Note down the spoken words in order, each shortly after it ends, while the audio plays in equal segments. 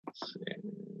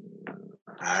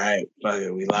right, fuck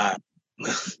it, we live.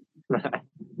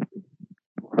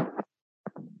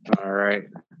 All right.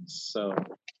 So,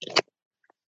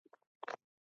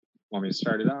 want me to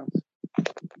start it off?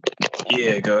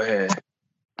 Yeah, go ahead.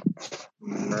 All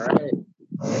right.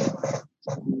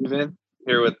 Steven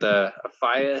here with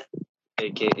Afaya,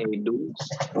 aka Duels.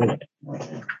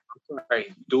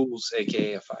 Sorry, Duels,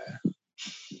 aka Afaya.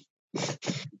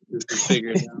 This is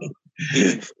figured out.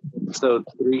 Episode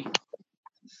 3.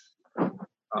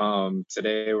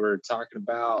 Today we're talking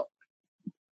about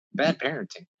bad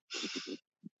parenting.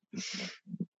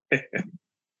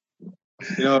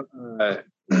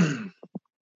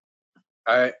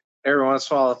 I every once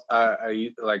in a while I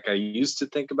used to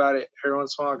think about it every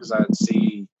once in a while because I'd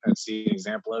see an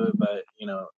example of it, but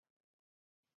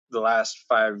the last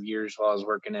 5 years while I was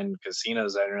working in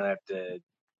casinos, I didn't really have to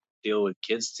deal with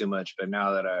kids too much. But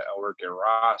now that I work at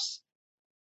Ross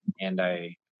and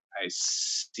I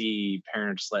see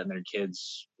parents letting their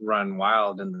kids run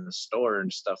wild in the store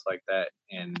and stuff like that,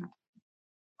 and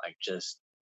like just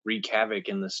wreak havoc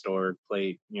in the store,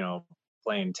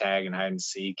 playing tag and hide and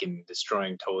seek and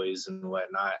destroying toys and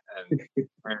whatnot, and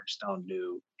parents don't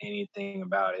do anything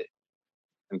about it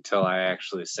until I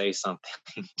actually say something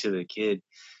to the kid.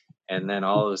 And then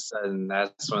all of a sudden,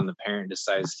 that's when the parent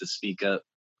decides to speak up.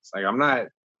 It's like, I'm not,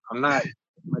 my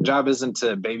job isn't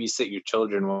to babysit your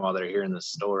children while they're here in the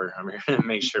store. I'm here to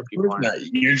make sure people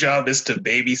aren't. Your job is to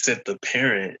babysit the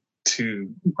parent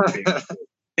to.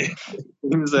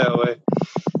 Seems that way.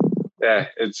 Yeah,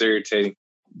 it's irritating.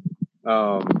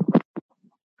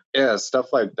 Yeah,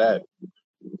 stuff like that.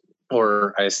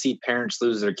 Or I see parents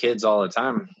lose their kids all the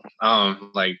time.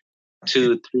 Like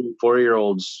 2, 3,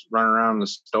 4-year-olds run around the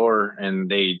store and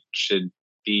they should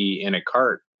be in a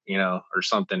cart, or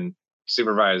something,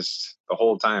 supervised the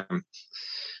whole time.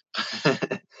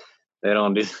 They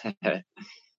don't do that.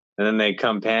 And then they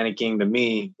come panicking to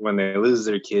me when they lose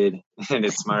their kid, and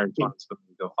it's my responsibility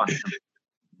to go find them.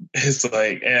 It's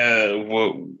like,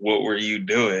 what were you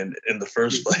doing in the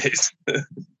first place?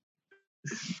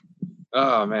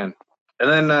 Oh, man.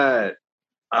 And then, I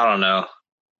don't know.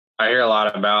 I hear a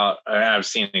lot about, I've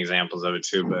seen examples of it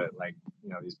too, but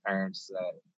these parents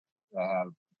that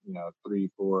have, 3,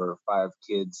 4, or 5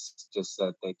 kids just so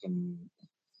that they can,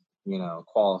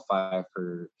 qualify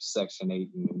for Section 8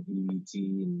 and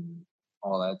EBT and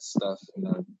all that stuff.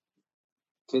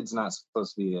 Kid's not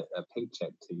supposed to be a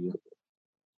paycheck to you.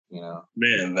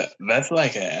 Man, that's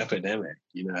like an epidemic,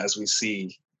 as we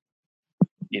see,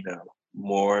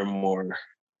 more and more.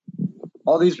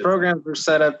 All these programs were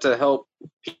set up to help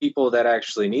people that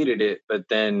actually needed it, but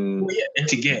then and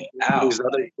to get out, these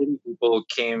other people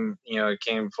came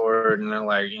forward and they're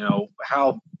like,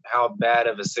 how bad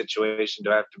of a situation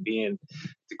do I have to be in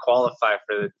to qualify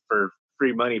for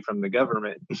free money from the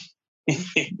government? That's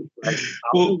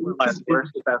what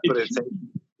it takes.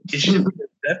 It should be a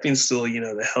stepping stool,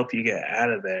 to help you get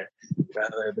out of there,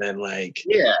 rather than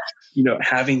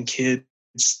having kids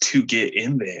to get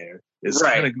in there. It's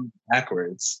kind of going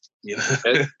backwards,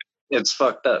 It's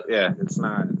fucked up. Yeah, it's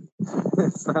not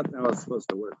how it's supposed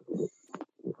to work. But,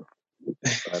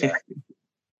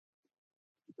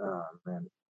 oh man,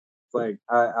 it's like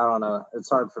I don't know. It's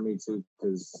hard for me too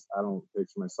because I don't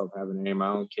picture myself having any of my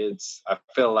own kids. I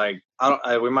feel like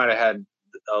we might have had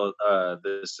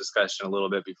this discussion a little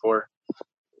bit before.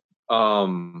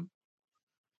 I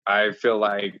feel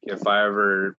like if I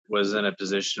ever was in a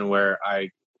position where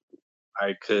I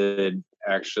could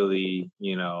actually,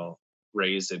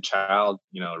 raise a child,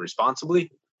 responsibly,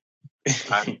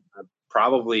 I'd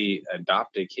probably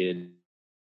adopt a kid,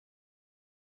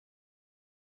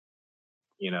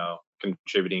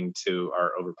 contributing to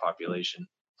our overpopulation.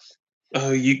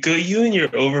 Oh, you and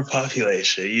your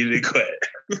overpopulation. You need to quit.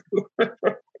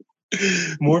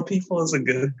 More people is a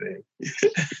good thing.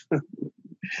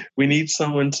 We need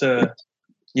someone to,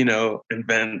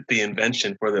 invent the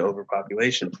invention for the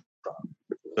overpopulation problem.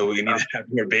 So we need to have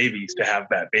more babies to have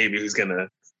that baby who's going to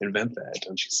invent that,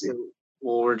 don't you see?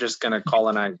 Well, we're just going to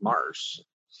colonize Mars.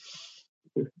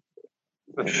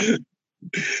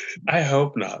 I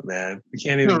hope not, man. We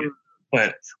can't even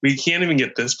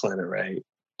get this planet right.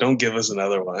 Don't give us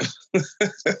another one.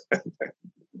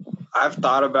 I've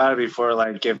thought about it before,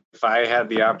 like if I had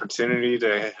the opportunity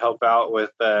to help out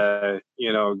with, going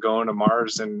to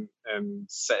Mars and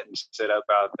setting shit up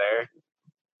out there,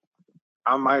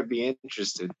 I might be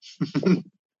interested. That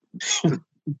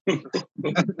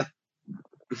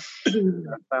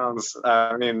sounds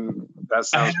I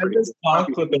had this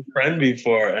talk with a friend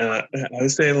before, and I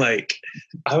was saying,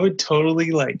 I would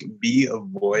totally, be a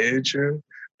Voyager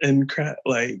and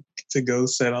to go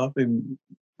set off and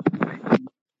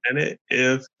it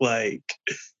if like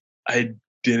I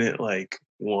didn't like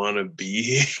want to be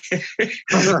here.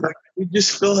 We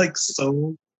just feel like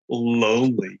so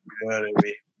lonely. You know what I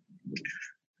mean?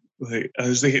 Like I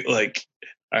was thinking, like,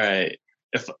 all right,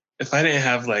 if I didn't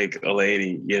have like a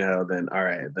lady, then all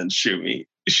right, then shoot me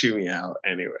out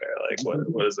anywhere. Like,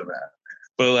 what is it matter?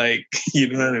 But like, you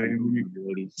know what I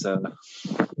mean? So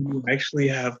When you actually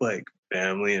have like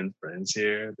family and friends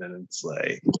here, then it's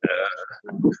like,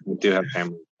 we do have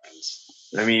family and friends.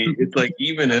 I mean, it's like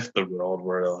even if the world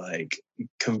were to like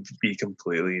be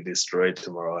completely destroyed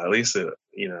tomorrow, at least at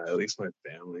least my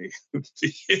family would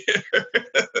be here.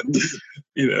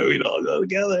 We'd all go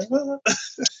together.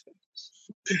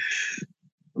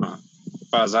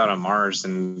 If I was out on Mars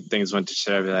and things went to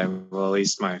shit, I'd be like, well, at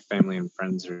least my family and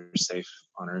friends are safe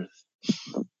on Earth.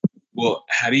 Well,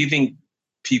 how do you think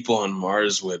people on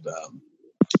Mars would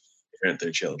parent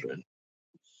their children?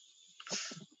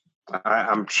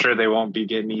 I'm sure they won't be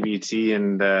getting EBT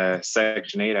and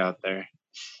Section 8 out there.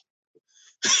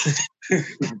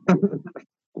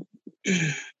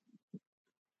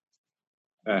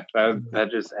 That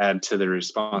just add to the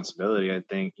responsibility. I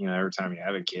think every time you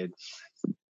have a kid,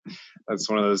 that's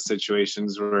one of those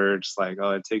situations where it's like,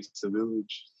 oh, it takes a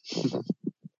village.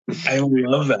 I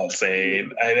love that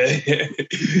saying.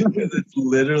 It's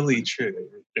literally true.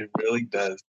 It really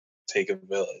does take a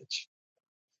village.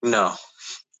 No,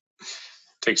 it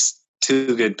takes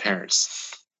two good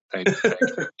parents. They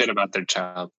shit about their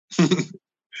child.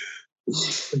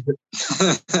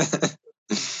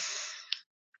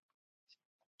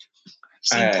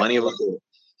 Seen plenty of them.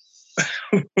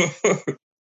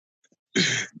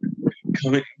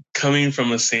 Coming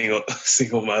from a single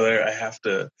mother, I have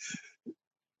to.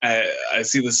 I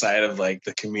see the side of like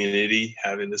the community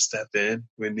having to step in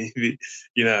when needed.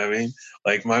 You know what I mean?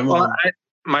 Like my mom. Well,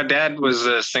 my dad was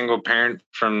a single parent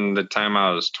from the time I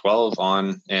was 12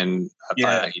 on, and I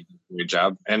thought he did a good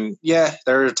job. And yeah,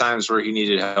 there are times where he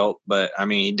needed help, but I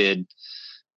mean, he did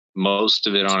most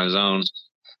of it on his own.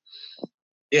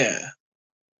 Yeah,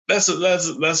 that's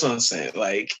what I'm saying.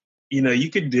 Like, you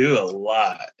could do a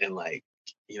lot, and like,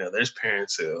 there's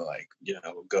parents who like,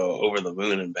 go over the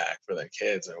moon and back for their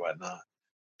kids or whatnot,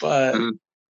 but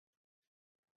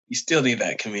you still need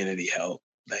that community help,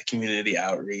 that community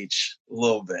outreach, a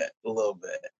little bit.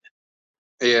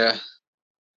 Yeah.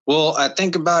 Well, I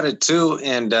think about it too,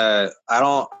 and I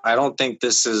don't think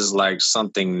this is like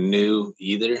something new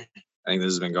either. I think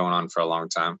this has been going on for a long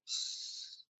time.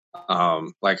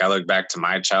 Like I look back to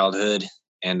my childhood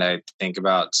and I think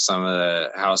about some of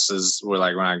the houses where,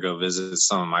 like, when I go visit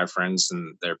some of my friends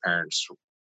and their parents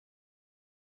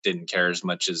didn't care as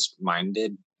much as mine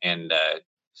did, and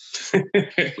we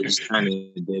just kind of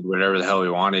did whatever the hell we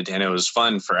wanted, and it was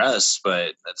fun for us,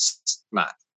 but that's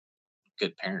not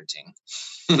good parenting.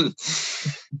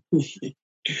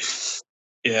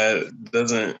 Yeah, it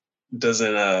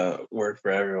doesn't work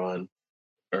for everyone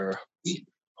or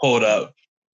hold up.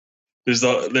 There's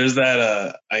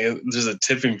a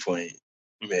tipping point,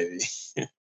 maybe.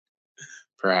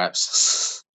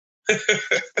 Perhaps.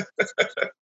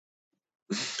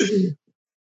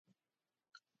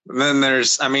 Then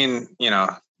there's, I mean,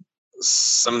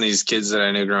 some of these kids that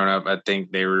I knew growing up, I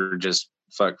think they were just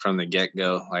fucked from the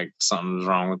get-go. Like something's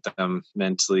wrong with them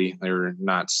mentally. They were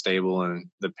not stable, and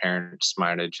the parents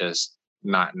might have just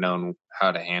not known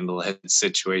how to handle the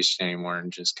situation anymore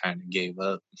and just kind of gave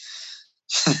up.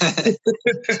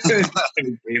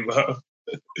 Gave up.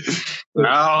 I don't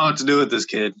know what to do with this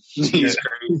kid. He's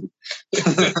crazy.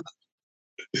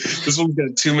 This one's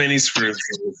got too many screws.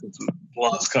 It's a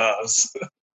lost cause.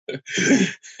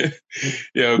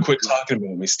 Quit talking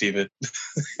about me, Steven.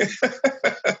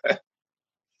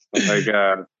 Like,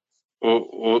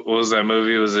 what was that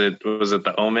movie? Was it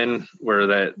The Omen, where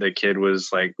the kid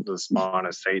was like the spawn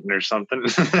of Satan or something?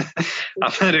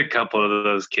 I met a couple of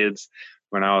those kids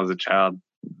when I was a child.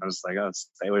 I was like, oh,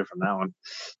 stay away from that one.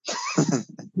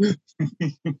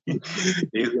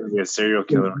 He's gonna be a serial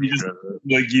killer. You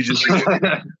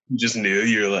just knew.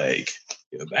 You're like,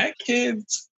 that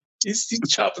kid's he's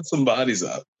chopping some bodies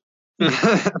up.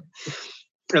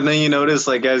 And then you notice,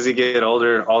 like, as you get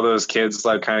older, all those kids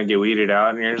like kind of get weeded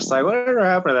out, and you're just like, whatever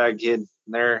happened to that kid?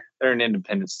 They're in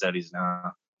independent studies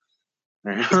now.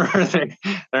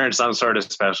 They're in some sort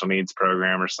of special needs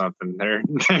program or something. They're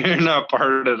not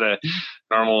part of the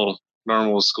normal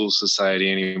school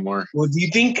society anymore. Well, do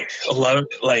you think a lot of,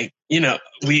 like,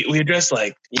 we address,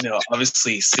 like,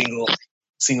 obviously single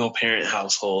parent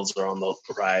households are on the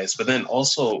rise, but then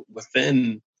also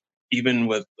even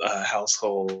with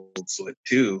households with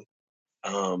two,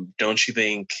 don't you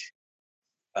think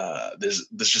there's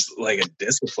just like a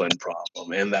discipline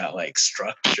problem and that like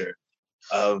structure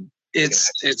of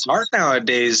it's hard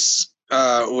nowadays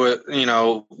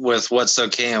with what's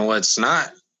okay and what's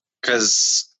not,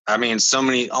 because I mean, so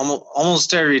many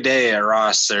almost every day at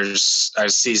Ross I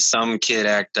see some kid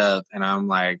act up and I'm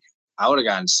like, I would have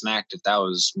gotten smacked if that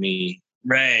was me.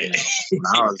 Right. When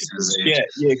I was his age.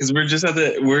 Yeah, because we're just at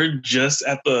the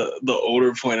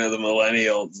older point of the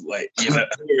millennials, like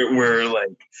we're like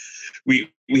we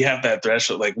have that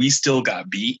threshold, like we still got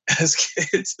beat as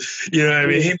kids. You know what I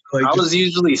mean? Like, I was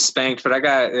usually spanked, but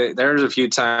there's a few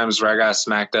times where I got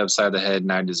smacked upside the head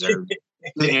and I deserved it.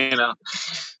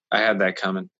 I had that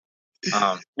coming.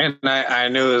 And I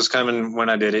knew it was coming when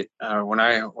I did it. When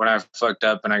I fucked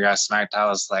up and I got smacked, I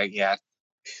was like, yeah,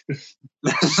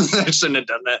 I shouldn't have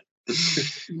done that.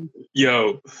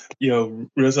 Yo,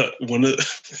 Reza, one of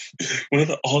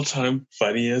the all-time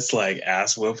funniest like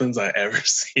ass whoopings I ever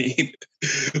seen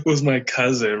was my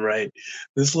cousin, right?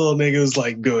 This little nigga was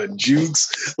like going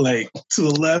jukes, like to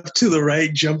the left, to the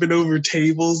right, jumping over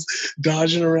tables,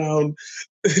 dodging around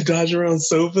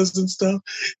sofas and stuff.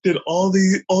 Did all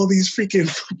these freaking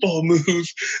football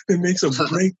moves. Then makes a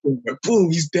break.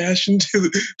 Boom! He's dashing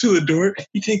to the door.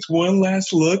 He takes one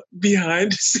last look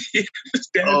behind to see if his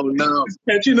dad is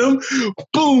catching him.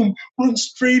 Boom! Runs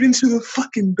straight into the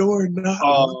fucking door.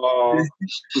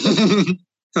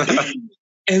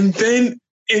 And then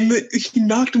he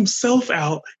knocked himself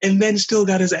out, and then still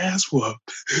got his ass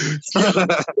whooped.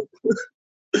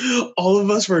 All of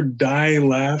us were dying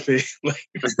laughing. Like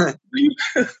we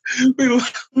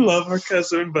love our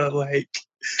cousin, but like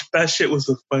that shit was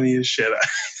the funniest shit I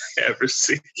ever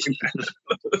seen.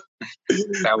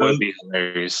 That would be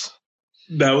hilarious.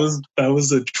 That was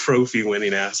a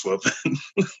trophy-winning ass whooping.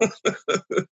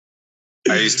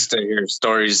 I used to hear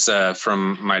stories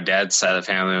from my dad's side of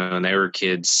the family when they were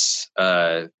kids.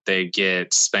 They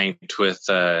get spanked with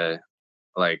a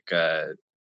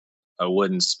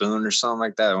wooden spoon or something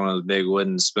like that, one of the big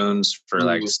wooden spoons for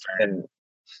like stirring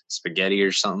spaghetti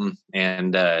or something.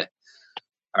 And I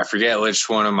forget which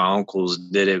one of my uncles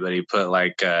did it, but he put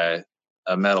like a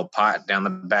metal pot down the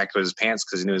back of his pants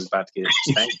because he knew he was about to get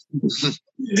spanked.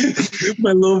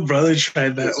 My little brother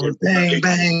tried that one. Bang,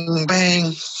 bang,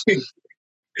 bang.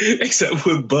 Except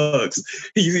with bugs.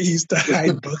 He used to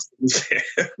hide bugs in his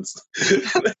hands.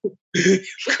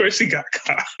 Of course he got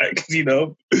caught, because, it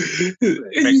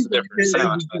makes a different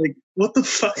sound. Like, what the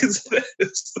fuck is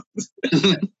this?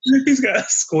 He's got a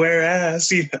square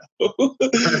ass, Little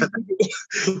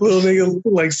nigga looking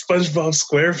like SpongeBob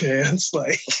SquarePants.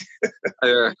 Like,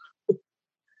 oh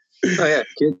yeah,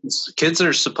 kids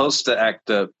are supposed to act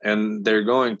up, and they're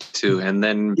going to, and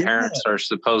then parents are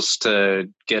supposed to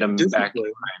get them back in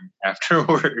line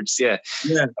afterwards. Yeah.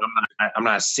 I'm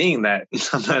not seeing that.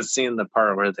 I'm not seeing the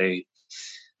part where they.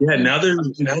 Yeah, now they're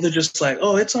just like,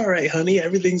 oh, it's all right, honey,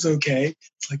 everything's okay.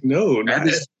 It's like, no, not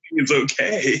everything's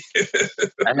okay.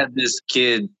 I had this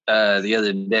kid the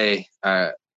other day.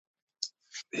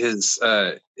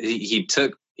 He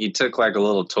took like a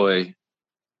little toy.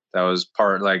 That was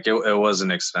part, like, it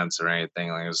wasn't expensive or anything.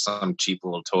 Like, it was some cheap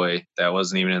little toy that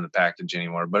wasn't even in the package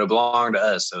anymore, but it belonged to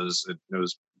us. It was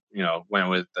went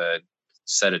with a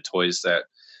set of toys that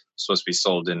was supposed to be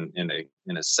sold in a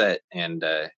set. And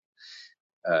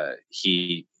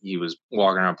he was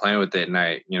walking around playing with it. And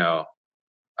I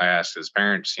asked his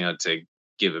parents, to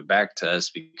give it back to us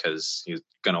because he was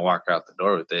going to walk out the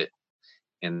door with it.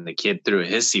 And the kid threw a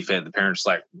hissy fit. The parents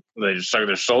they just shrug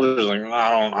their shoulders, like,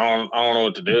 I don't know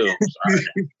what to do.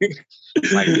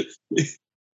 Like,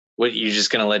 what, you just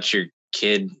gonna let your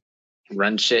kid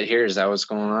run shit here? Is that what's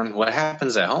going on? What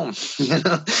happens at home? Same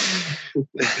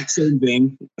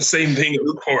thing,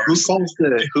 of course.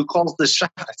 Who calls the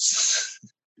shots?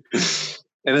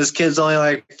 And this kid's only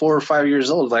like 4 or 5 years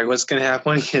old. Like, what's gonna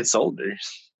happen when he gets older?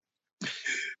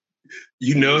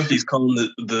 If he's calling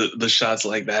the shots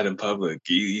like that in public,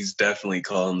 he's definitely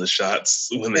calling the shots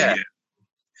when they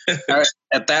get.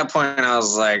 At that point, I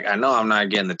was like, I know I'm not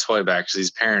getting the toy back because these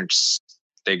parents,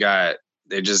 they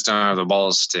just don't have the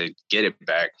balls to get it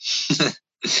back.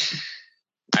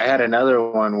 I had another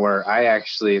one where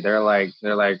they're like,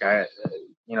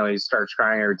 he starts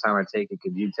crying every time I take it.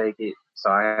 Could you take it?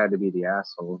 So I had to be the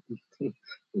asshole. He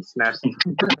snatched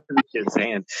the kid's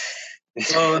hand.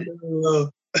 Oh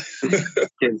no.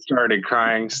 Kid started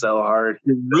crying so hard.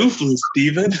 You're ruthless,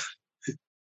 Steven.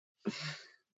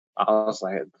 I was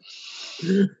like,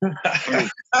 you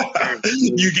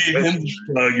gave him the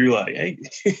shrug. You're like, hey.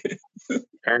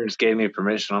 Parents gave me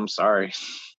permission. I'm sorry.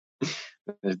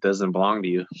 It doesn't belong to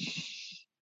you.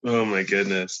 Oh my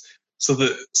goodness. So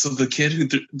the kid who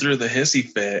threw the hissy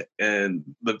fit and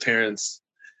the parents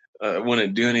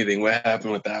wouldn't do anything. What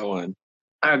happened with that one?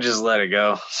 I just let it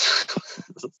go.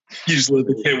 You just let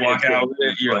the kid walk out with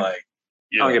it. You're like,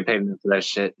 I don't get paid enough for that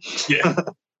shit. Yeah.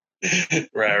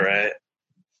 Right.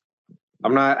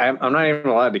 I'm not even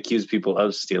allowed to accuse people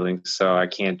of stealing, so I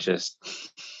can't just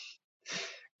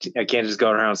go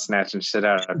around snatching shit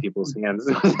out of people's hands.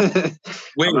 I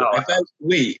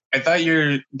thought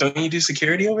don't you do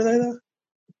security over there though?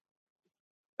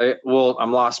 Well,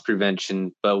 I'm loss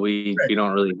prevention, but we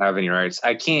don't really have any rights.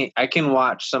 I can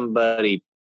watch somebody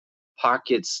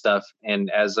pocket stuff, and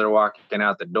as they're walking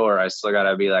out the door, I still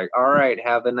gotta be like, all right,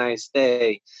 have a nice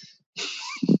day.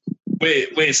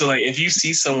 Wait, so like if you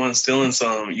see someone stealing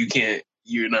something,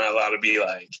 you're not allowed to be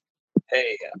like,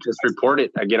 hey, just report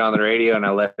it. I get on the radio and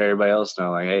I let everybody else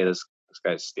know, like, hey, this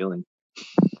guy's stealing.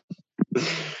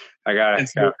 I gotta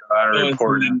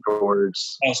report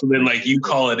afterwards. Also, then like you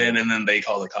call it in and then they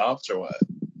call the cops or what?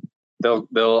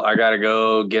 I gotta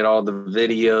go get all the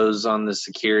videos on the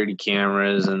security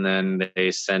cameras, and then they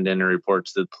send in a report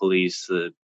to the police.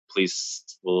 The police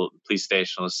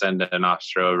station will send an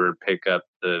officer over, pick up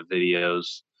the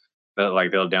videos. They'll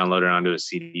download it onto a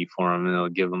CD for them, and they'll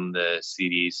give them the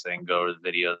CDs so they can go over the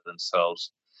video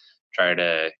themselves, try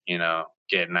to,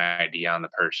 get an ID on the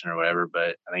person or whatever.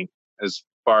 But I think as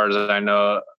far as I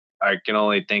know, I can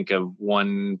only think of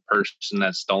one person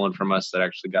that's stolen from us that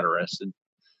actually got arrested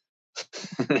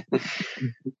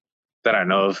that I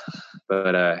know of.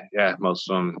 But yeah, most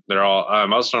of them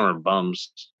are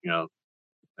bums.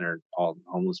 They're all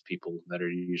homeless people that are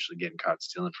usually getting caught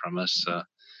stealing from us. So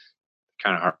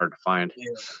kind of hard to find.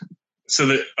 Yeah. So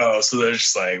they're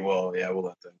just like, well, yeah, we'll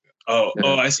let them go.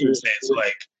 Oh, I see what you're saying. So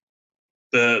like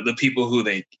the people who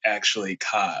they actually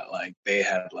caught, like they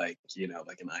had like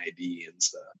an ID and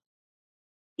stuff.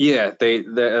 Yeah, they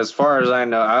as far as I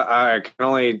know, I can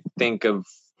only think of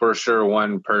for sure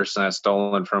one person that's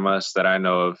stolen from us that I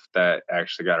know of that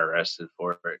actually got arrested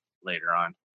for it later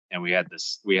on, and we had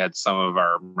some of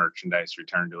our merchandise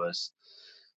returned to us,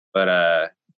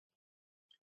 but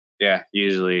yeah,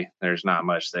 usually there's not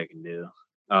much they can do.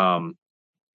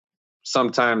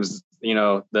 Sometimes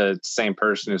the same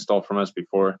person who stole from us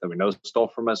before that we know stole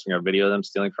from us, we got video of them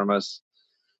stealing from us.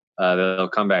 They'll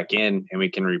come back in and we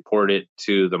can report it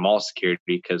to the mall security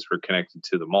because we're connected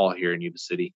to the mall here in Yuba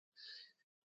City.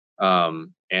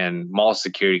 And mall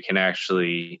security can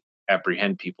actually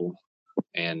apprehend people.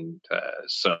 And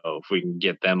so if we can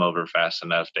get them over fast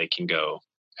enough, they can go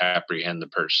apprehend the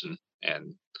person.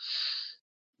 And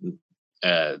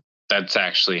that's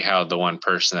actually how the one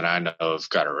person that I know of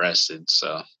got arrested.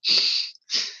 So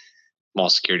mall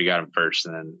security got him first,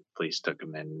 and then police took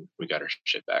him and we got our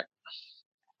shit back.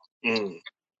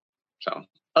 So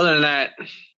other than that,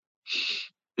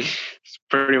 it's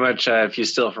pretty much if you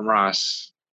steal from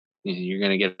Ross, you're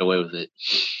gonna get away with it.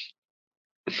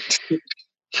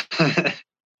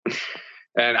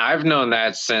 And I've known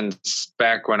that since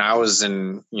back when I was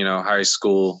in high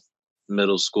school,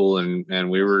 middle school, and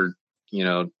we were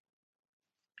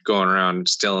going around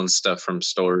stealing stuff from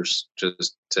stores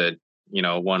just to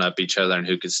one up each other and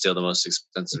who could steal the most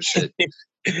expensive shit.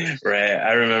 Right,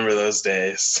 I remember those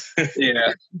days.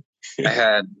 Yeah,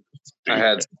 I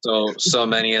had so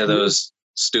many of those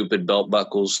stupid belt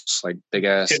buckles, like big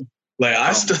ass. Like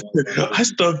I stuffed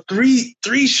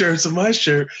three shirts in my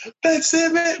shirt. That's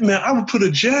it, man. I would put a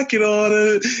jacket on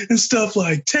it and stuff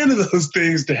like 10 of those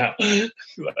things down. We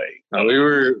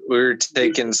were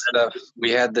taking stuff.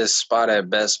 We had this spot at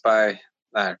Best Buy.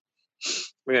 I'm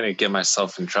gonna get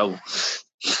myself in trouble.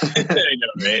 I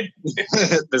know, right?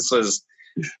 This was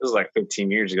like 15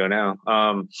 years ago now.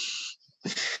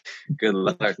 Good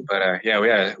luck, but yeah, we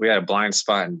had a blind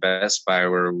spot in Best Buy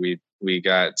where we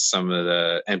got some of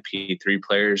the MP3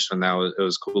 players, and it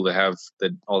was cool to have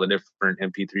all the different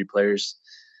MP3 players.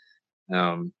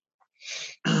 And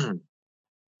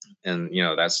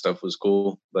that stuff was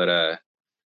cool, but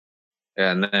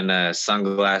yeah, and then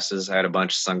sunglasses. I had a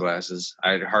bunch of sunglasses.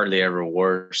 I hardly ever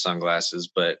wore sunglasses,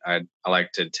 but I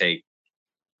like to take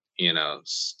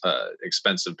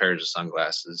expensive pairs of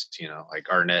sunglasses,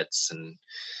 like Arnett's and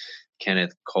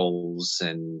Kenneth Coles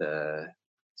and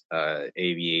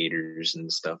Aviators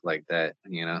and stuff like that.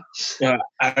 Yeah,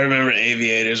 I remember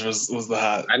Aviators was the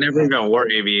hot. I never even wore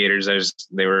Aviators.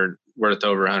 They were worth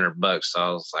over $100, so I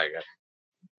was like,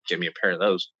 give me a pair of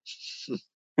those.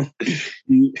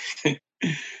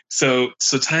 So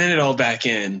tying it all back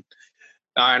in.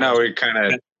 I know we kind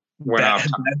of went off.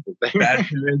 Bad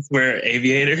parents wear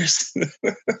Aviators.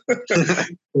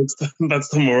 That's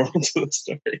the moral to the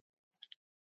story.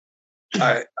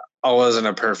 I wasn't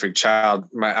a perfect child.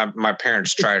 My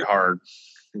parents tried hard.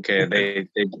 Okay, they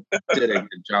did a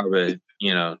good job of,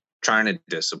 you know, trying to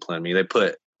discipline me. They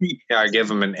put, yeah, I give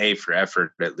them an A for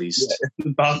effort at least.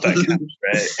 Yeah, about that counts,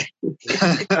 right?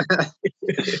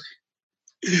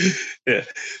 Yeah,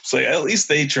 it's like at least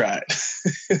they tried.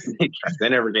 They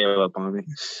never gave up on me.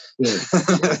 Yeah.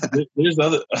 There's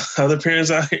other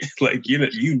parents out here, like, you know,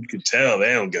 you could tell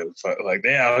they don't give a fuck. Like,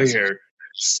 they out here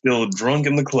still drunk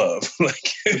in the club.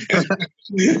 Like,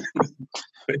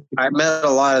 I met a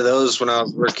lot of those when I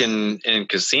was working in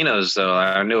casinos, though.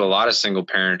 I knew a lot of single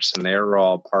parents, and they were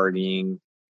all partying,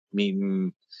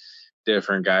 meeting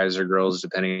different guys or girls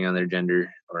depending on their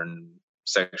gender or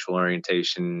sexual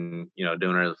orientation, you know,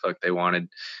 doing whatever the fuck they wanted.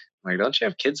 I'm like, don't you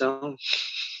have kids at home?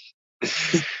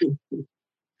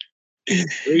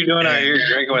 What are you doing out here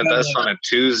drinking with us on a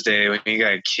Tuesday when you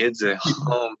got kids at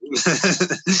home?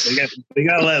 they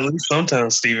gotta let loose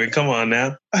sometimes, Steven. Come on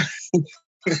now.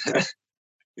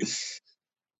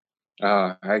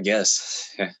 I guess.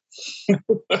 Yeah.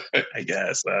 I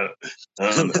guess. I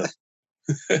don't know.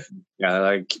 Yeah,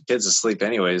 like kids asleep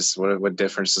anyways. What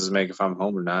difference does it make if I'm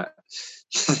home or not?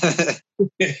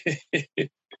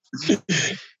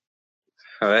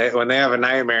 When they have a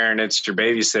nightmare and it's your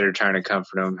babysitter trying to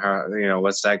comfort them, how, you know,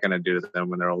 what's that going to do to them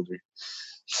when they're older?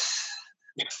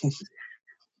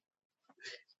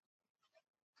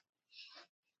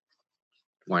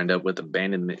 Wind up with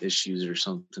abandonment issues or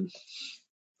something.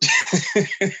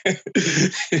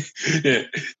 Yeah,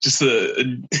 just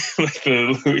like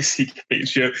the Louis C.K.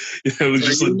 show. You know,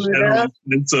 just a general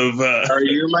sense of are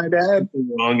you my dad?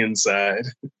 Wrong inside.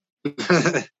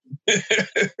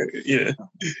 Yeah.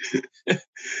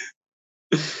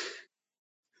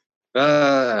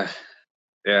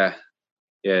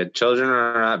 Yeah. Children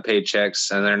are not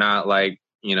paychecks, and they're not like,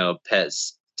 you know,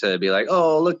 pets to be like,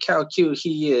 oh, look how cute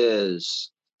he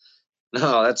is.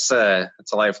 No, that's a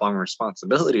lifelong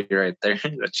responsibility right there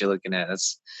that you're looking at.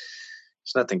 There's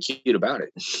nothing cute about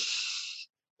it.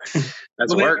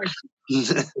 That's work.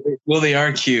 Well, they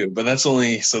are cute, but that's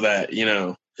only so that, you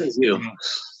know. You.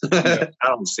 I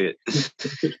don't see it.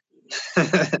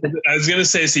 I was gonna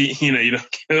say, see, you know, you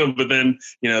don't kill, but then,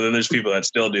 you know, then there's people that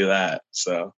still do that.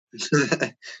 So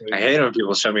I hate when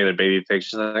people show me their baby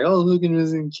pictures. I'm like, oh, look at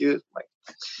this and cute. I'm like,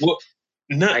 well,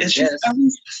 no, I it's guess.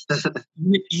 just,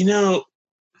 you know,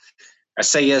 I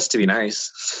say yes to be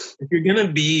nice. if you're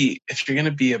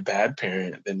gonna be a bad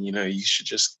parent, then, you know, you should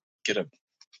just get a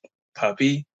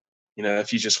puppy. You know,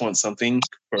 if you just want something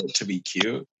for it to be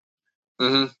cute.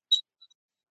 Mm-hmm.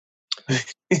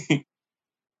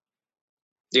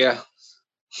 Yeah.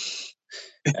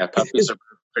 Yeah, puppies are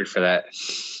perfect for that.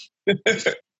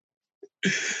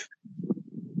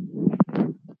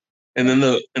 And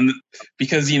then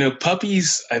because, you know,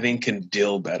 puppies, I think, can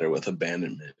deal better with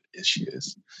abandonment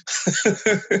issues.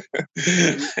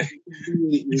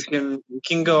 You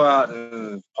can go out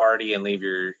and party and leave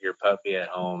your puppy at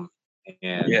home,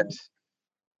 and yeah.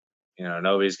 You know,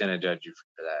 nobody's gonna judge you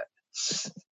for that.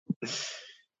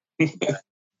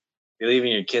 You're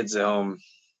leaving your kids at home.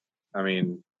 I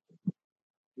mean,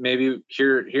 maybe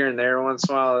here and there once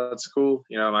in a while, that's cool.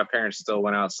 You know, my parents still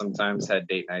went out sometimes, had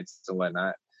date nights and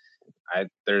whatnot.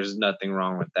 There's nothing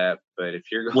wrong with that. But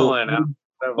if you're going out,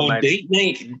 date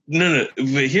night. No.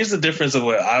 But here's the difference of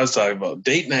what I was talking about.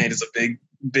 Date night is a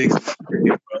big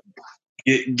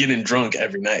getting drunk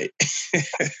every night.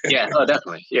 Yeah. Oh,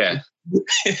 definitely. Yeah.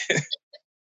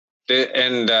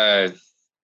 And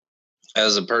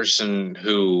as a person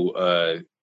who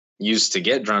used to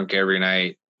get drunk every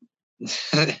night,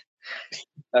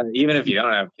 even if you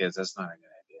don't have kids, that's not a good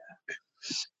idea.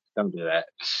 Don't do that.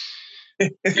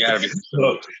 You gotta be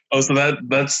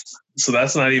so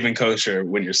that's not even kosher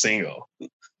when you're single,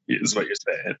 is what you're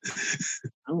saying.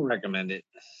 I don't recommend it.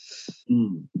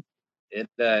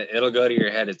 It'll go to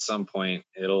your head at some point.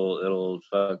 It'll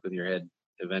fuck with your head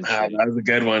eventually. That was a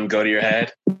good one. Go to your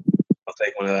head. I'll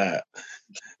take one of that.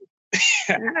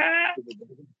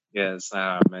 Yeah, that's not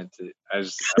how I meant it. I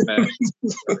meant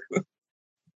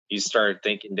you start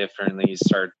thinking differently. You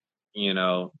start, you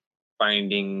know,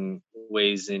 finding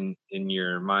ways in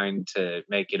your mind to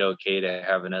make it okay to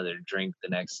have another drink the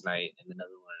next night and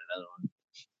another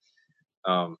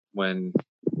one. When,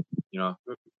 you know,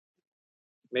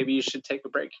 maybe you should take a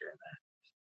break here and there.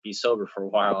 Be sober for a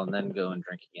while and then go and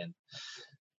drink again.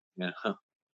 Yeah.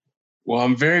 Well,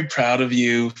 I'm very proud of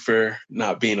you for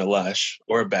not being a lush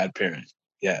or a bad parent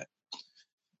yet.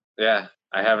 Yeah,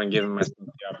 I haven't given myself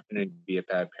the opportunity to be a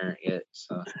bad parent yet.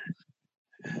 So,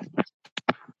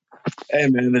 hey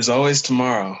man, there's always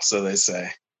tomorrow, so they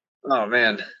say. Oh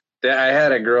man, I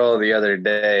had a girl the other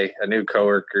day, a new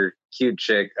coworker. cute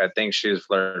chick. I think she was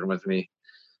flirting with me.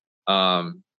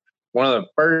 One of the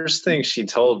first things she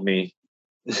told me,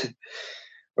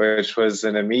 which was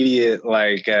an immediate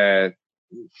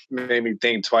made me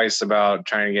think twice about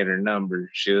trying to get her number.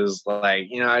 She was like,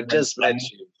 I just met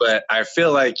you, but I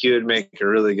feel like you would make a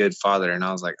really good father. And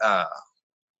I was like,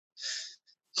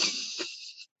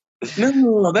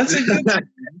 No, that's a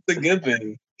good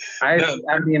thing.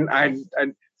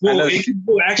 Well,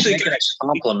 actually a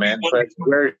compliment, but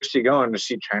where is she going? Is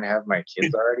she trying to have my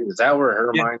kids already? Is that where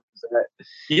her mind is at?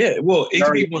 Yeah, well, it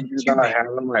could be one about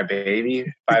having my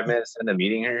baby 5 minutes into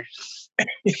meeting her.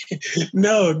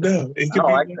 No, it could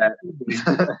I be like that.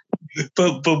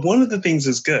 but one of the things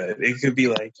is good. It could be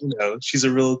like, she's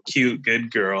a real cute, good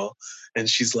girl, and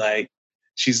she's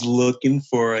looking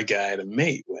for a guy to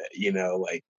mate with,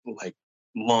 like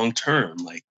long term,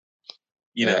 like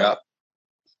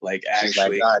like she's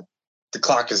actually. Like, God, the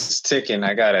clock is ticking.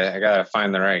 I gotta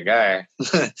find the right guy.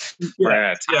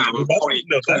 Yeah, I'm 20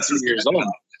 years old.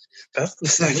 That's the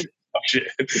same shit.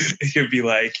 It could be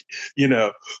like,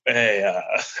 hey,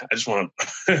 I just want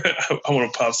I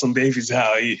want to pop some babies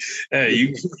out.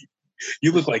 Hey,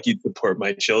 you look like you'd support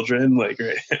my children, like,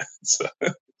 right? So.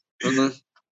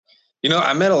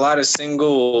 I met a lot of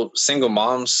single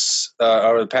moms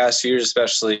over the past few years,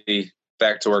 especially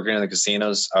back to working in the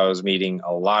casinos. I was meeting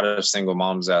a lot of single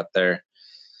moms out there.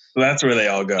 Well, that's where they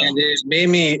all go. And it made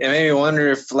me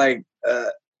wonder if I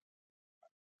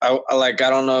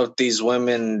don't know if these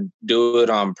women do it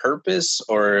on purpose,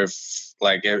 or if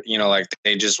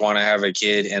they just want to have a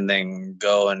kid and then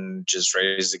go and just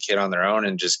raise the kid on their own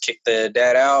and just kick the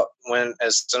dad out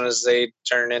as soon as they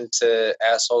turn into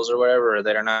assholes or whatever, or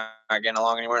they're not getting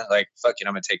along anymore. Like, fuck it,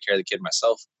 I'm gonna take care of the kid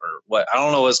myself, or what? I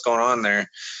don't know what's going on there,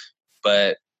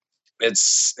 but it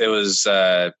was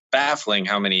baffling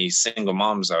how many single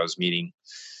moms I was meeting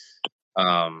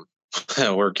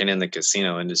working in the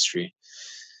casino industry.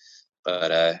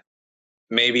 But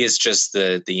maybe it's just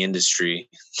the industry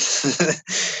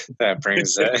that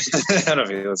brings that. I don't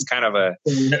know. It's kind of a.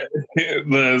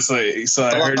 But it's like, so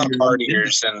I heard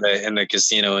partiers in the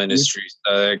casino industry.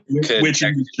 So it could have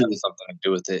something to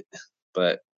do with it,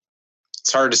 but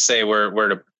it's hard to say where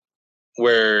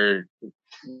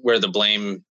the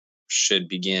blame should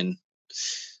begin.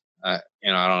 I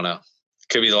don't know.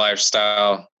 Could be the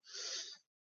lifestyle.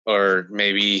 Or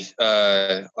maybe,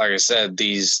 like I said,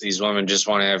 these women just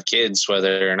want to have kids,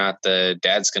 whether or not the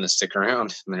dad's going to stick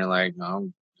around. And they're like,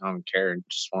 no, I don't care. I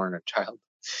just want a child.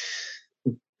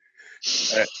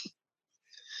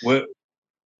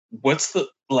 What's the,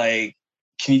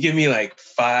 can you give me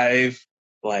 5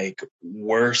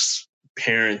 worst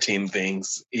parenting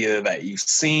things, either that you've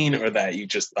seen or that you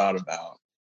just thought about?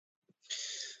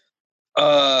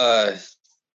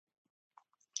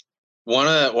 One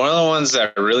of the ones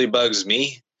that really bugs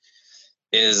me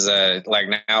is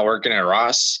now working at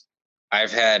Ross.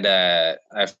 I've had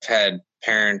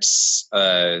parents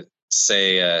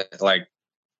say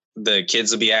the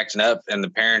kids will be acting up and the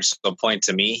parents will point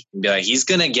to me and be like, he's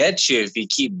gonna get you if you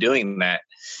keep doing that.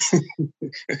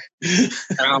 And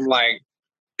I'm like,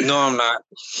 no, I'm not.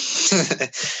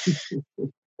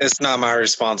 It's not my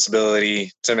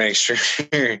responsibility to make sure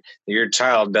your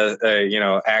child does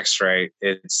acts right.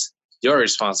 It's your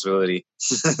responsibility.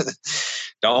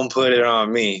 Don't put it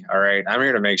on me. All right. I'm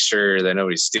here to make sure that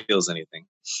nobody steals anything.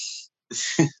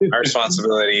 Our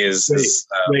responsibility is that's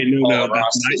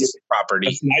property.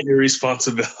 That's not your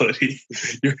responsibility.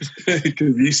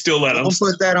 Because you still let them. Don't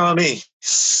put that on me.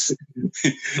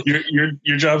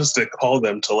 Your job is to call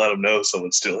them to let them know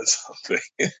someone's stealing something.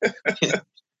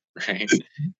 Right.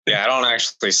 Yeah, I don't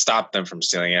actually stop them from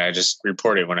stealing it. I just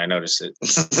report it when I notice it.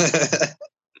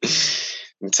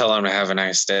 And tell them to have a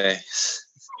nice day.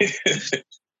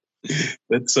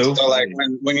 That's so funny. Like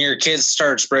when your kid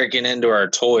starts breaking into our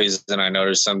toys and I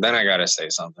notice them, then I gotta say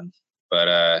something.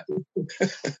 But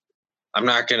I'm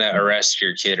not gonna arrest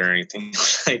your kid or anything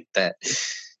like that.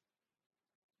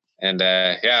 And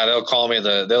they'll call me.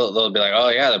 They'll be like, "Oh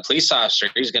yeah, the police officer,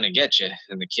 he's gonna get you."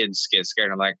 And the kids get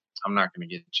scared. I'm like, "I'm not gonna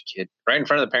get you, kid." Right in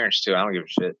front of the parents too. I don't give a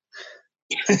shit.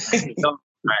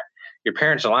 Your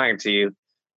parents are lying to you.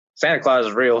 Santa Claus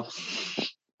is real.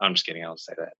 I'm just kidding. I don't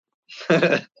say that.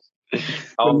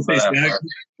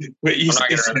 Wait, you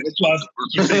say Santa Claus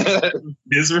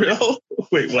Israel?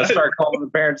 Wait, what? I start calling the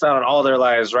parents out on all their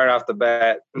lies right off the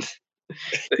bat.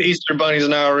 The Easter Bunny's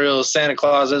not real. Santa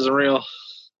Claus isn't real.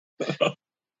 Oh,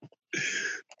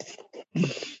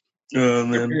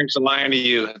 man. Your parents are lying to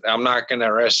you. I'm not going to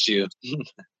arrest you.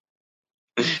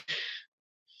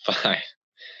 Fine.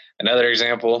 Another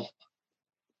example.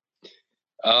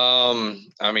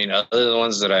 I mean, other than the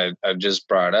ones that I just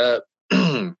brought up,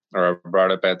 or I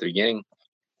brought up at the beginning.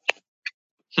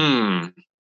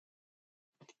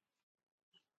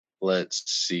 Let's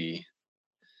see.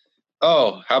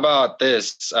 Oh, how about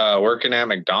this? Working at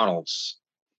McDonald's.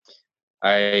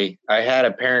 I had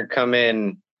a parent come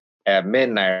in at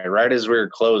midnight, right as we were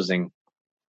closing.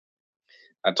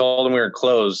 I told him we were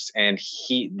closed, and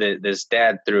this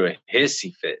dad threw a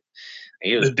hissy fit.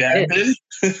 He was The dad did?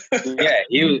 yeah,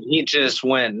 he just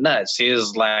went nuts.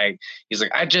 He's like,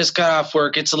 I just got off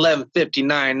work. It's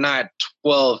 11:59, not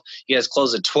 12. You guys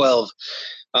close at 12.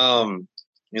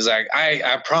 He's like,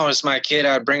 I promised my kid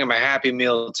I'd bring him a Happy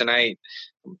Meal tonight.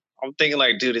 I'm thinking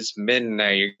like, dude, it's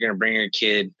midnight. You're gonna bring your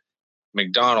kid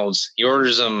McDonald's. He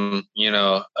orders him,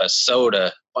 a soda,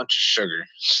 a bunch of sugar.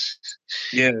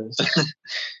 Yes.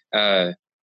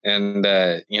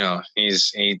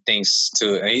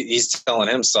 He's telling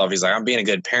himself, he's like, I'm being a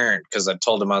good parent because I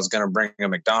told him I was going to bring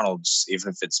him McDonald's, even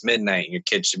if it's midnight and your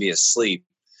kid should be asleep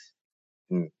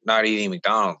and not eating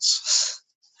McDonald's.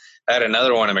 I had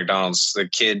another one at McDonald's. The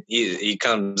kid, he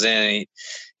comes in,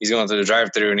 he's going through the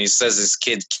drive-thru and he says his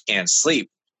kid can't sleep.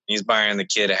 He's buying the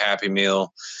kid a Happy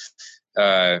Meal.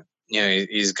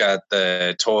 He's got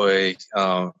the toy.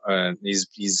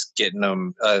 He's getting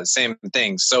them same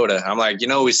thing, soda. I'm like,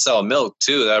 we sell milk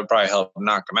too. That would probably help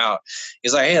knock him out.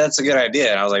 He's like, hey, that's a good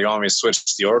idea. And I was like, you want me to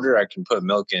switch the order? I can put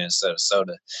milk in instead of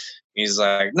soda. He's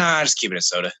like, nah, just keep it a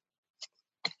soda.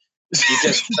 You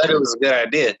just said it was a good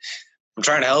idea. I'm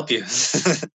trying to help you.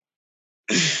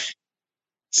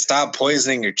 Stop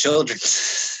poisoning your children.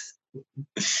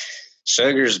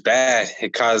 Sugar's bad.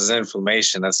 It causes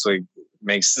inflammation. That's what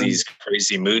makes these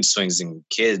crazy mood swings in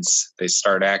kids. They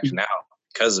start acting out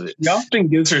because of it. She often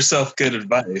gives herself good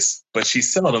advice, but she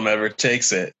seldom ever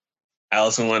takes it.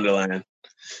 Alice in Wonderland.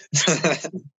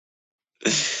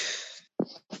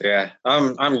 Yeah,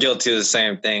 I'm guilty of the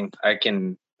same thing. I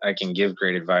can give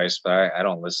great advice, but I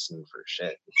don't listen for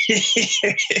shit.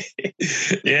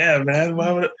 Yeah, man.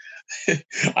 Why would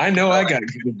I know I got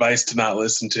good advice to not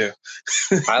listen to.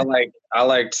 I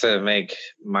like to make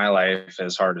my life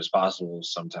as hard as possible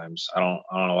sometimes. I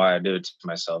don't know why I do it to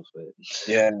myself, but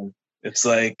yeah, it's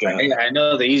like I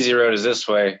know the easy road is this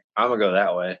way. I'm gonna go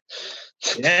that way.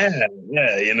 Yeah,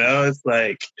 it's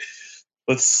like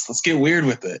let's get weird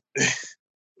with it.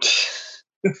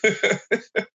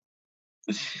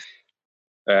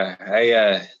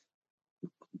 I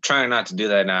trying not to do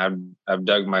that now. I've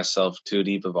dug myself too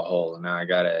deep of a hole, and now I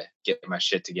gotta get my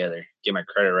shit together, get my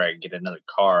credit right, get another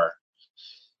car.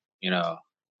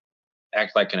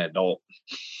 Act like an adult.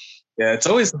 Yeah, it's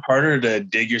always harder to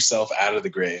dig yourself out of the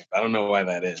grave. I don't know why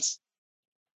that is.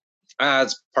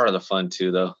 It's part of the fun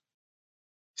too, though.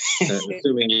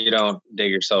 Assuming you don't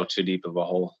dig yourself too deep of a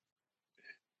hole.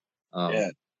 Yeah,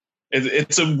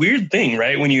 it's a weird thing,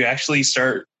 right? When you actually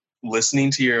start listening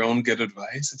to your own good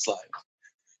advice, it's like,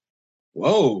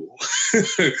 whoa.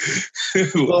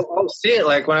 Well, I'll see it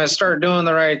like when I start doing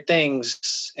the right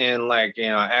things and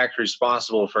act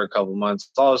responsible for a couple months.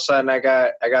 All of a sudden, I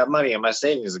got money in my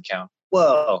savings account.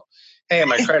 Whoa! Hey,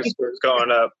 my credit score's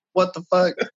going up. What the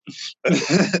fuck?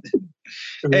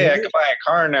 Hey, I can buy a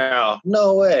car now.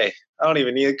 No way! I don't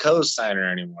even need a co-signer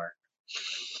anymore.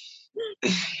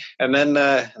 And then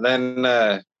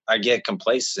I get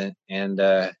complacent, and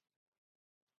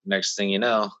next thing you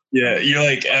know, yeah, you're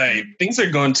like, hey, things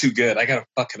are going too good. I gotta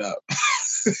fuck it up.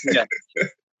 Yeah.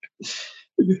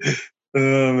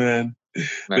 Oh man.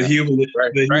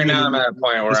 Right now I'm at a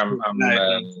point where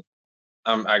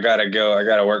I gotta go. I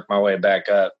gotta work my way back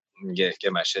up and get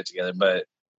my shit together. But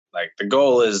the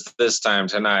goal is this time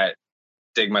to not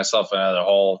dig myself another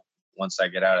hole once I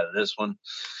get out of this one.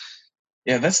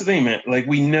 Yeah, that's the thing, man. Like,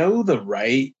 we know the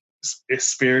right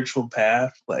spiritual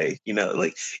path.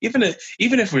 Even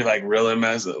if we're real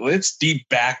it's deep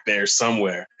back there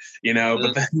somewhere, Mm-hmm.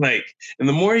 But then and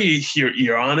the more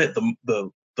you're on it,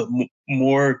 the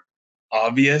more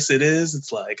obvious it is.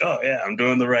 It's like, oh yeah, I'm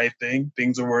doing the right thing.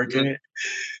 Things are working.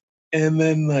 Mm-hmm. And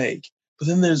then but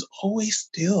then there's always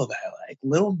still that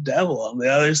little devil on the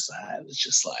other side. It's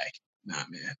just like, nah,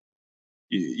 man.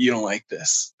 You don't like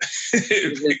this.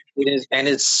 It is, and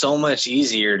it's so much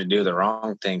easier to do the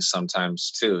wrong thing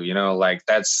sometimes too.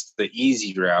 That's the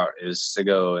easy route is to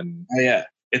go and yeah,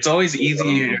 it's always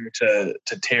easier to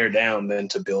tear down than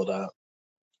to build up.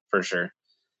 For sure.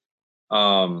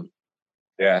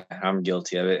 Yeah, I'm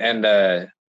guilty of it, and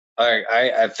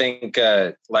I think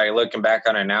looking back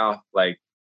on it now,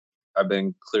 I've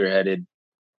been clear-headed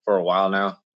for a while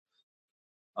now.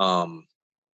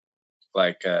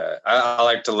 I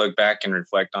like to look back and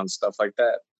reflect on stuff like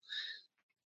that.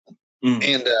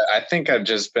 And I think I've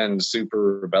just been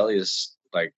super rebellious,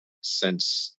 like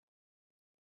since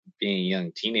being a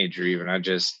young teenager. Even I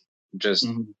just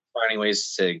finding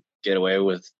ways to get away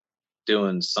with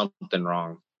doing something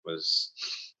wrong was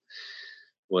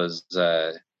it's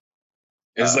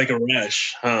like a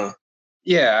rush, huh?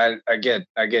 Yeah, I get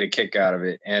a kick out of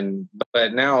it,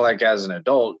 but now, like as an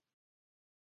adult,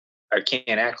 I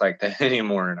can't act like that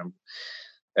anymore, and I'm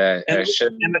I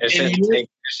shouldn't it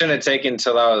shouldn't have taken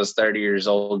until I was 30 years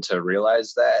old to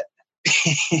realize that.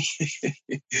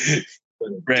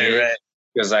 Right.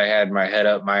 Because I had my head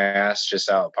up my ass, just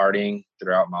out partying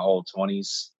throughout my whole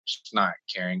 20s, just not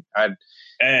caring. I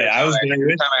was there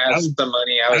with time I had some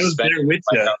money, I was there with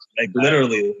you, like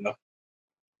literally. Though.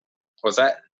 What's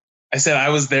that? I said I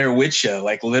was there with you,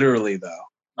 like literally, though.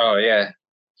 Oh yeah,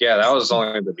 that was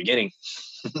only the beginning.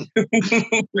 I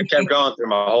kept going through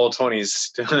my whole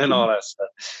 20s doing all that stuff.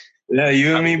 Yeah,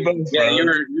 you and me both. Yeah, bro. you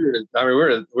were. I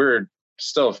mean, we were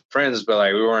still friends, but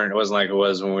like we weren't. It wasn't like it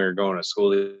was when we were going to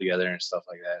school together and stuff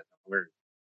like that. We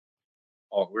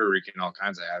were wreaking all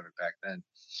kinds of havoc back then.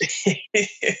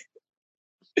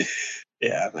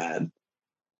 Yeah, man.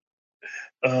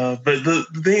 But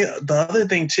the other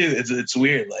thing too is it's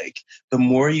weird. Like the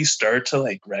more you start to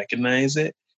like recognize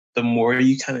it, the more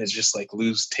you kind of just like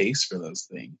lose taste for those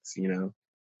things. You know,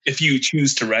 if you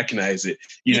choose to recognize it,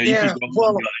 you know, you can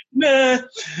go like, nah,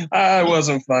 I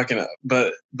wasn't fucking up.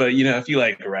 But you know, if you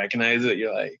like recognize it,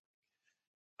 you're like,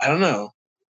 I don't know,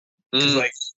 because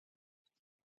like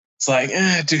it's like,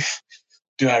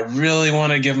 do I really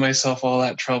want to give myself all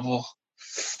that trouble?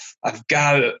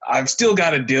 I've still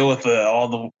got to deal with all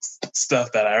the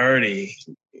stuff that I already,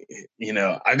 you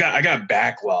know, I got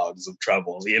backlogs of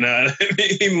troubles, you know what I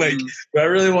mean? Like, do I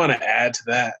really want to add to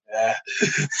that? Yeah.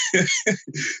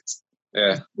 It's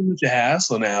too much a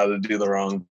hassle now to do the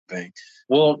wrong thing.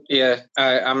 Well, yeah,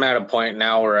 I'm at a point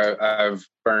now where I've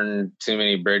burned too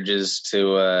many bridges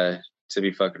to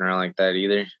be fucking around like that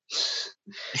either.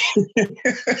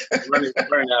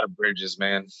 running out of bridges,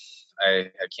 man. I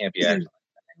can't be acting like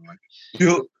that anymore.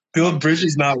 Build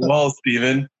bridges, not walls,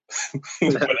 Steven.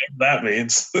 Whatever that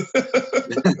means.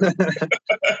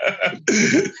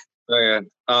 Oh, yeah.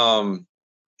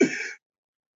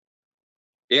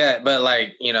 Yeah, but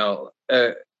like, you know,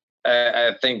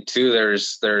 I think too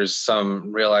there's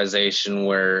some realization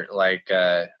where like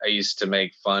I used to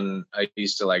make fun, I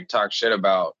used to like talk shit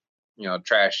about, you know,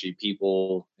 trashy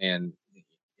people and,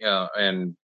 you know,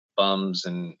 and bums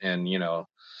and you know,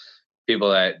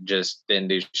 people that just didn't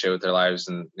do shit with their lives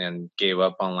and gave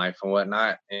up on life and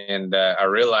whatnot. And I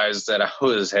realized that I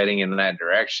was heading in that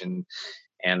direction,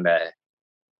 and I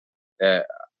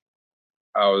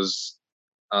was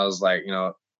like, you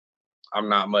know, I'm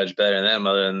not much better than them.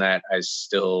 Other than that, I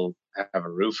still have a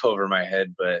roof over my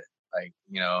head. But like,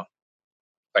 you know,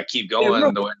 if I keep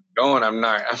going the way I'm going, I'm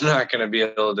not going to be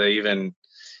able to even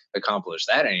accomplish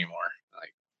that anymore.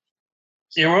 Like,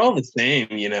 yeah, we're all the same.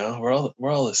 You know, we're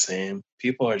all the same.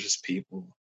 People are just people.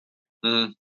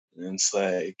 And it's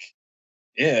like,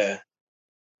 yeah.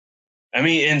 I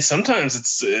mean, and sometimes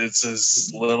it's as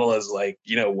little as like,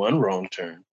 you know, one wrong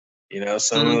turn. You know,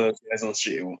 some of those guys on the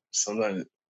street, sometimes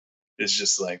it's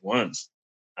just like once.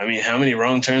 I mean, how many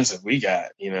wrong turns have we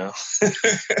got, you know?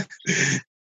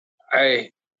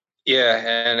 Yeah,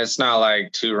 and it's not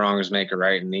like two wrongs make a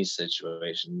right in these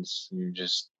situations. You're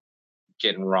just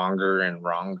getting wronger and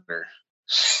wronger.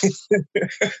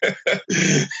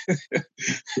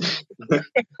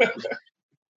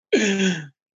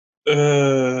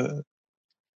 Yeah.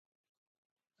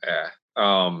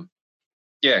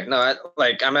 Yeah, no,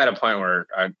 like I'm at a point where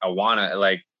I want to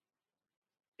like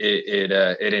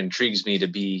it intrigues me to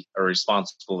be a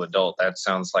responsible adult. That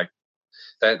sounds like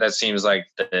that seems like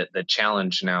the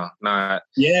challenge now. Not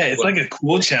yeah, it's like a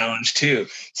cool challenge too.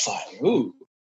 It's like, ooh,